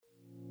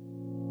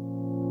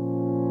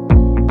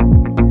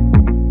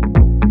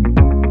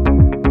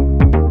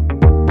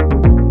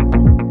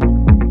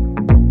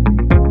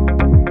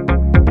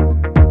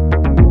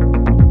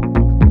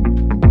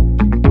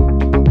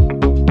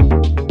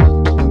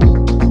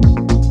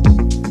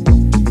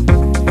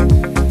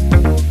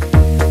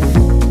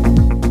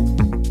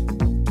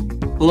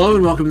Hello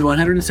and welcome to the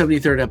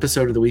 173rd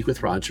episode of The Week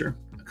with Roger,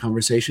 a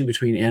conversation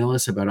between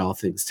analysts about all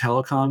things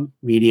telecom,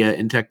 media,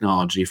 and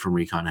technology from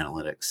Recon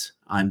Analytics.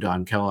 I'm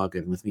Don Kellogg,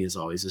 and with me as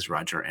always is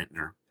Roger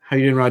Entner. How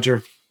you doing,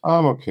 Roger?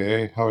 I'm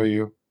okay. How are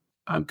you?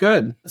 I'm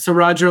good. So,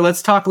 Roger,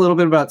 let's talk a little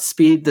bit about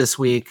speed this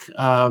week.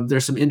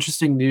 There's some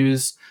interesting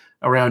news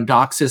around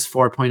DOCSIS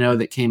 4.0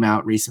 that came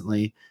out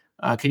recently.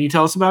 Can you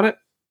tell us about it?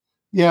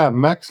 Yeah,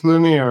 Max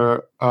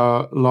Linear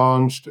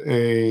launched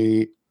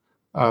a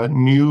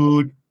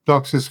new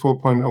DOCSIS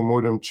 4.0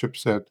 modem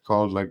chipset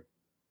called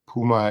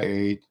Puma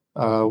 8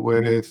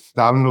 with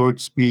download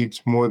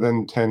speeds more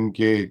than 10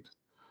 gig.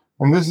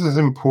 And this is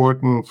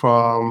important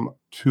from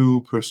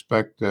two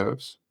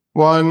perspectives.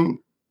 One,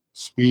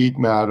 speed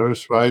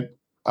matters, right?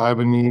 I have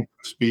a need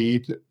for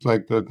speed,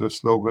 like the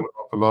slogan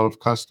of a lot of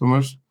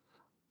customers.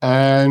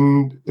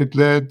 And it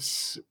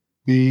lets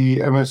the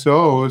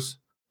MSOs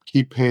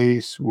keep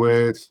pace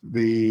with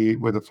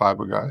the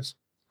fiber guys.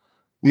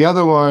 The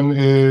other one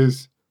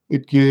is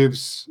it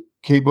gives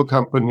cable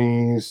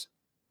companies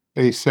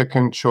a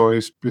second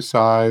choice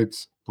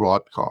besides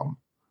Broadcom,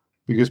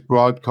 because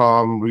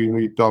Broadcom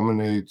really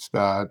dominates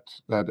that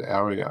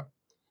area.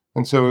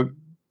 And so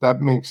that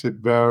makes it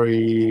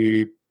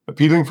very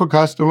appealing for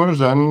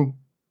customers and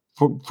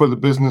for the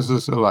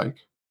businesses alike.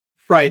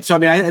 Right. So,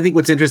 I think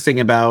what's interesting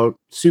about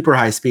super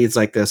high speeds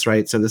like this,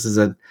 right? So this is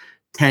a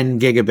 10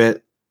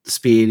 gigabit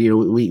speed.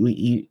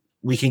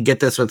 We can get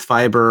this with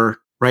fiber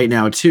right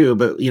now too.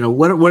 But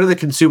what are the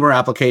consumer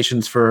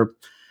applications for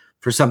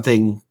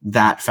something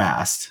that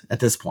fast at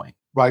this point?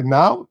 Right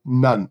now,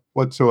 none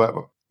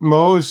whatsoever.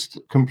 Most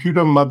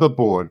computer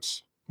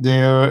motherboards,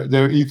 their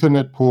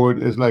Ethernet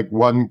port is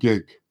 1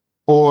 gig.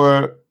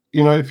 Or,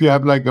 if you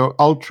have an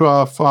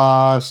ultra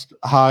fast,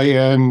 high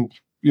end,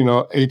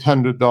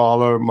 $800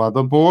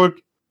 motherboard,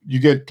 you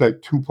get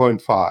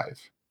 2.5,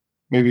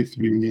 maybe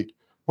 3.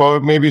 Well,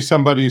 maybe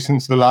somebody,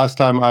 since the last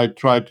time I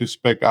tried to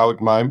spec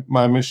out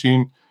my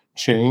machine,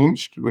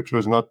 changed, which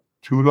was not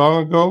too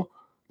long ago,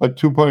 but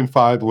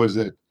 2.5 was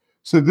it.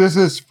 So this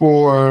is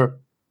for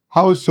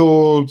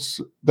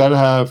households that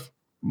have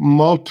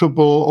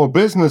multiple, or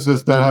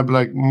businesses that have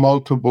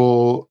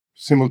multiple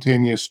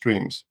simultaneous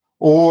streams.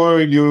 Or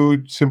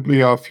you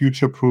simply are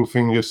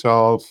future-proofing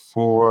yourself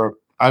for,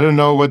 I don't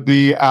know what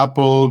the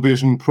Apple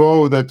Vision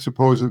Pro that's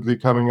supposedly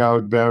coming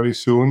out very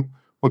soon,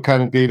 what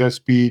kind of data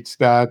speeds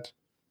that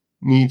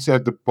needs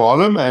at the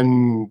bottom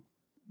and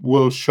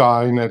will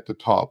shine at the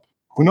top.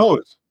 Who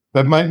knows?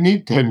 That might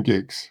need 10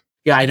 gigs.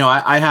 Yeah, I know.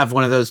 I have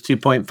one of those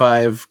 2.5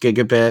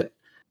 gigabit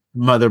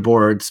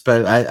motherboards,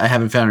 but I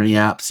haven't found any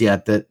apps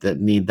yet that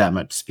need that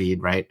much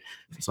speed, right?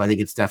 So I think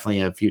it's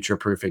definitely a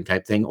future-proofing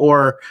type thing,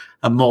 or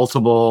a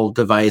multiple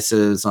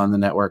devices on the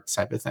network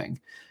type of thing.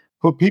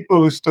 For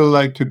people who still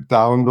like to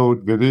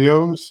download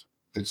videos,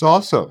 it's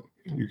awesome.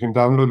 You can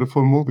download a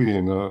full movie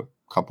in a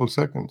couple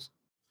seconds.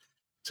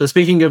 So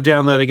speaking of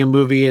downloading a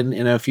movie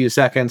in a few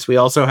seconds, we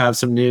also have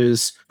some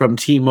news from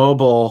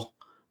T-Mobile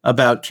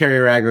about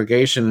carrier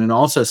aggregation and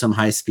also some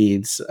high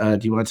speeds. Do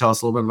you want to tell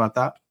us a little bit about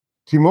that?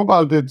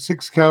 T-Mobile did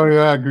 6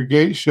 carrier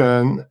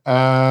aggregation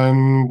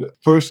and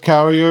first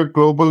carrier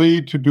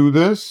globally to do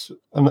this.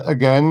 And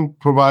again,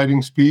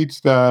 providing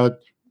speeds that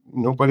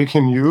nobody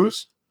can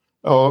use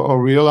or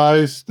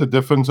realize the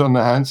difference on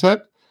the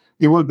handset.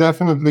 It will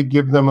definitely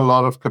give them a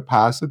lot of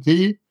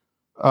capacity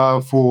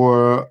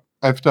for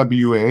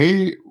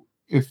FWA,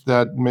 if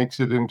that makes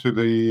it into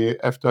the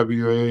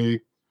FWA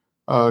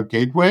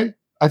gateway.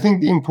 I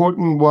think the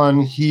important one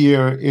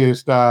here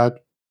is that,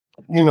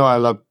 I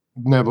love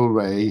Neville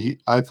Ray.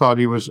 I thought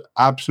he was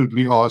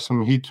absolutely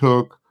awesome. He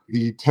took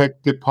the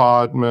tech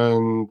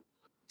department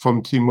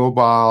from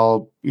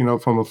T-Mobile,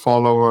 from a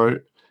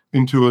follower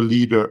into a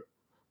leader.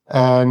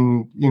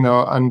 And,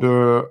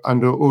 under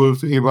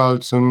Ulf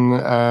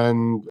Ewaldson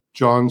and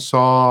John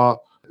Saw,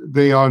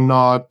 they are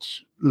not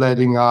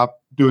letting up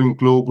doing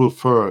global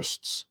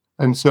firsts.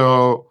 And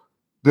so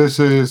this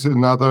is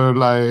another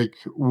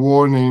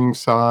warning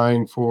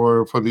sign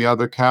for the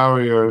other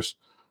carriers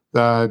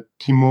that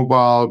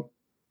T-Mobile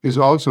is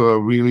also a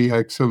really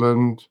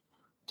excellent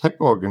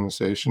tech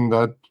organization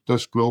that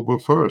does global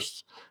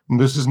firsts. And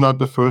this is not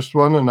the first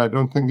one, and I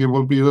don't think it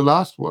will be the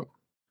last one.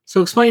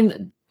 So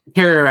explain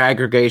carrier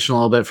aggregation a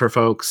little bit for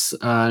folks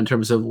in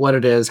terms of what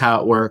it is, how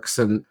it works.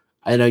 And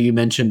I know you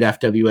mentioned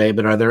FWA,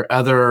 but are there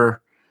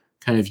other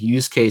kind of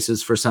use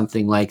cases for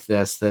something like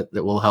this that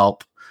will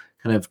help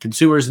kind of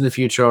consumers in the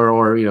future,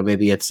 or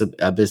maybe it's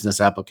a business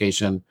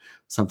application,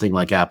 something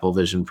like Apple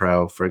Vision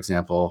Pro, for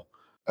example?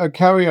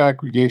 Carrier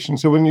aggregation.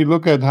 So when you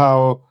look at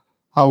how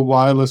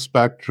wireless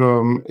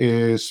spectrum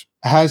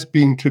has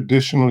been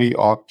traditionally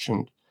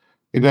auctioned,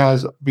 it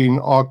has been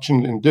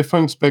auctioned in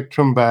different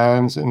spectrum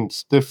bands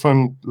and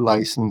different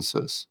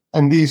licenses.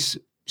 And these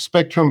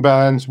spectrum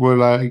bands were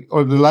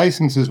the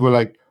licenses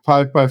were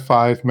 5 by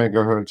 5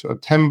 megahertz or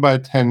 10 by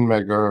 10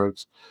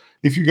 megahertz.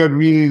 If you got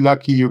really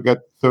lucky, you get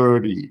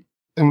 30.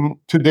 In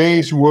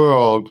today's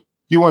world,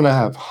 you want to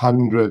have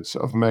hundreds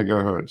of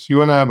megahertz. You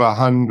want to have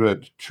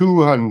 100,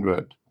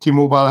 200.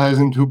 T-Mobile has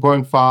in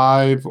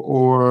 2.5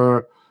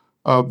 or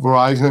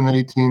Verizon,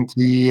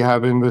 AT&T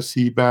having the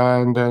C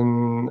band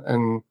and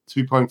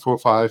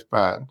 3.45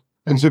 band.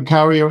 And so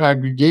carrier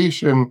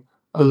aggregation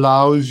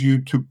allows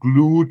you to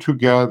glue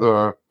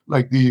together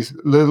like these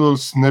little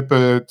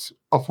snippets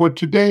of what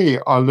today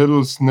are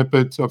little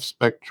snippets of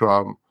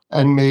spectrum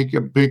and make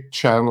a big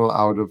channel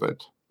out of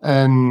it.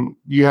 And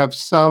you have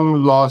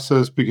some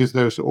losses because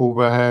there's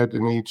overhead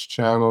in each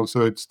channel.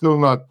 So it's still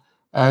not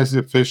as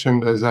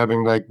efficient as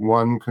having like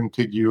one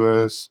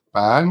contiguous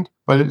band,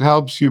 but it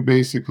helps you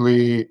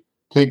basically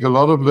take a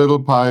lot of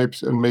little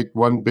pipes and make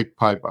one big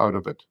pipe out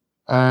of it.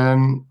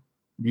 And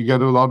you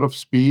get a lot of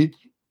speed,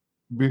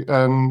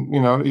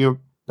 and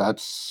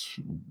that's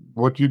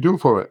what you do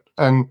for it.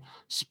 And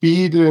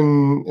speed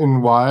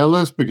in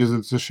wireless, because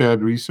it's a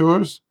shared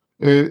resource,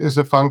 is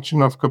a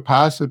function of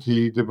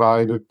capacity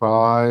divided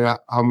by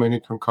how many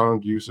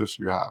concurrent users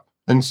you have.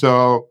 And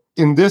so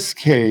in this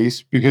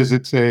case, because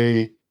it's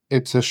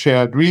a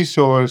shared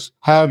resource,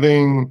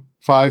 having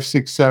 5,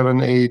 6,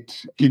 7,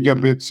 8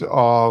 gigabits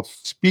of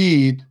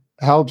speed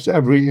helps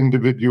every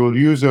individual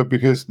user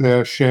because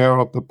their share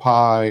of the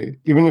pie,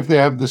 even if they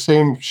have the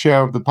same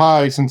share of the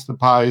pie, since the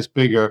pie is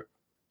bigger,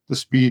 the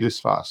speed is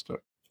faster.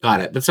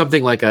 Got it. But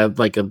something like a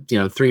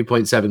 3.7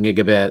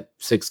 gigabit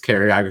 6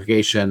 carrier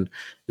aggregation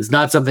is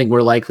not something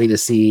we're likely to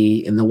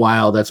see in the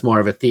wild. That's more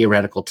of a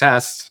theoretical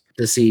test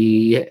to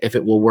see if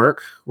it will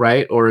work,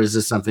 right? Or is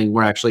this something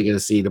we're actually going to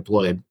see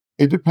deployed?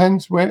 It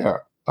depends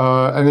where,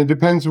 and it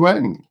depends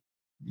when.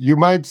 You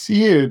might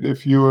see it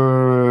if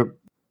you're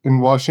in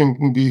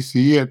Washington,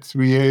 D.C. at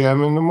 3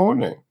 a.m. in the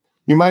morning.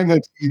 You might not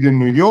see it in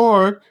New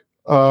York,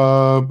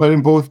 but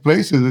in both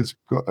places,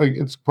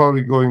 it's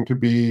probably going to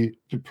be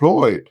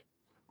deployed.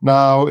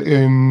 Now,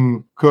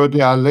 in Coeur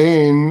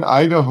d'Alene,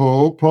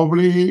 Idaho,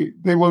 probably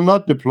they will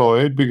not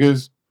deploy it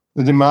because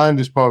the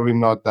demand is probably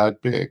not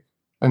that big.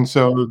 And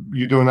so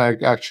you don't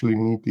actually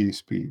need these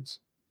speeds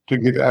to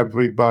give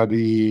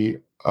everybody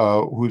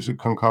who's a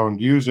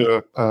concurrent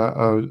user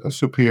a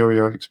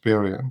superior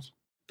experience.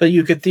 But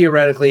you could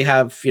theoretically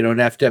have, an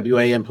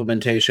FWA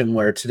implementation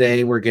where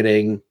today we're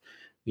getting,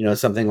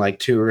 something like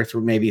 2 or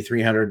maybe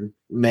 300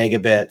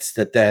 megabits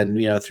that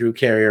then, through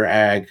carrier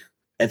ag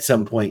at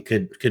some point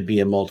could be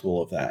a multiple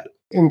of that.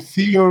 In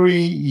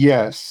theory,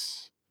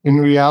 yes. In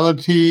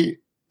reality,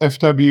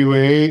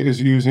 FWA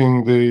is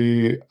using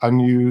the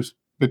unused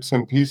bits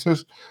and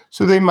pieces.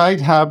 So they might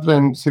have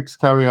then 6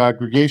 carrier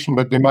aggregation,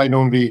 but they might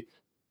only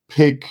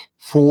pick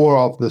 4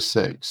 of the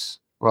 6,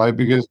 right?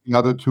 Because the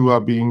other 2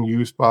 are being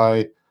used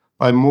by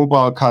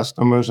mobile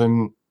customers,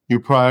 and you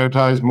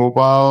prioritize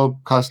mobile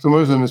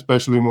customers and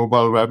especially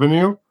mobile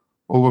revenue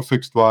over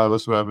fixed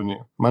wireless revenue.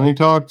 Money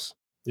talks.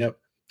 Yep.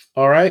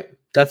 All right.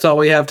 That's all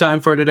we have time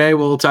for today.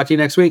 We'll talk to you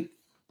next week.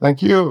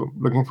 Thank you.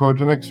 Looking forward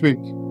to next week.